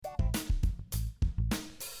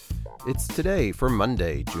It's today for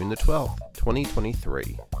Monday, June the 12th,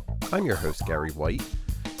 2023. I'm your host, Gary White,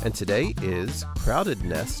 and today is Crowded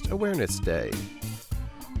Nest Awareness Day,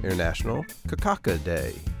 International Kakaka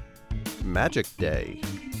Day, Magic Day,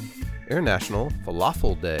 International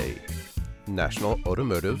Falafel Day, National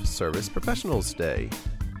Automotive Service Professionals Day.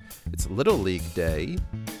 It's Little League Day,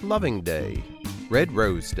 Loving Day, Red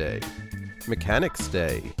Rose Day, Mechanics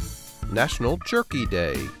Day, National Jerky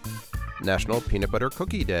Day, National Peanut Butter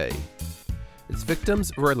Cookie Day. It's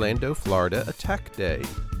Victims of Orlando, Florida Attack Day,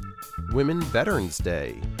 Women Veterans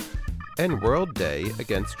Day, and World Day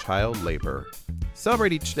Against Child Labor.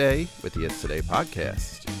 Celebrate each day with the It's Today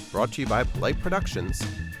podcast. Brought to you by Polite Productions.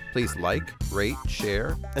 Please like, rate,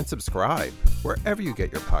 share, and subscribe wherever you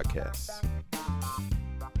get your podcasts.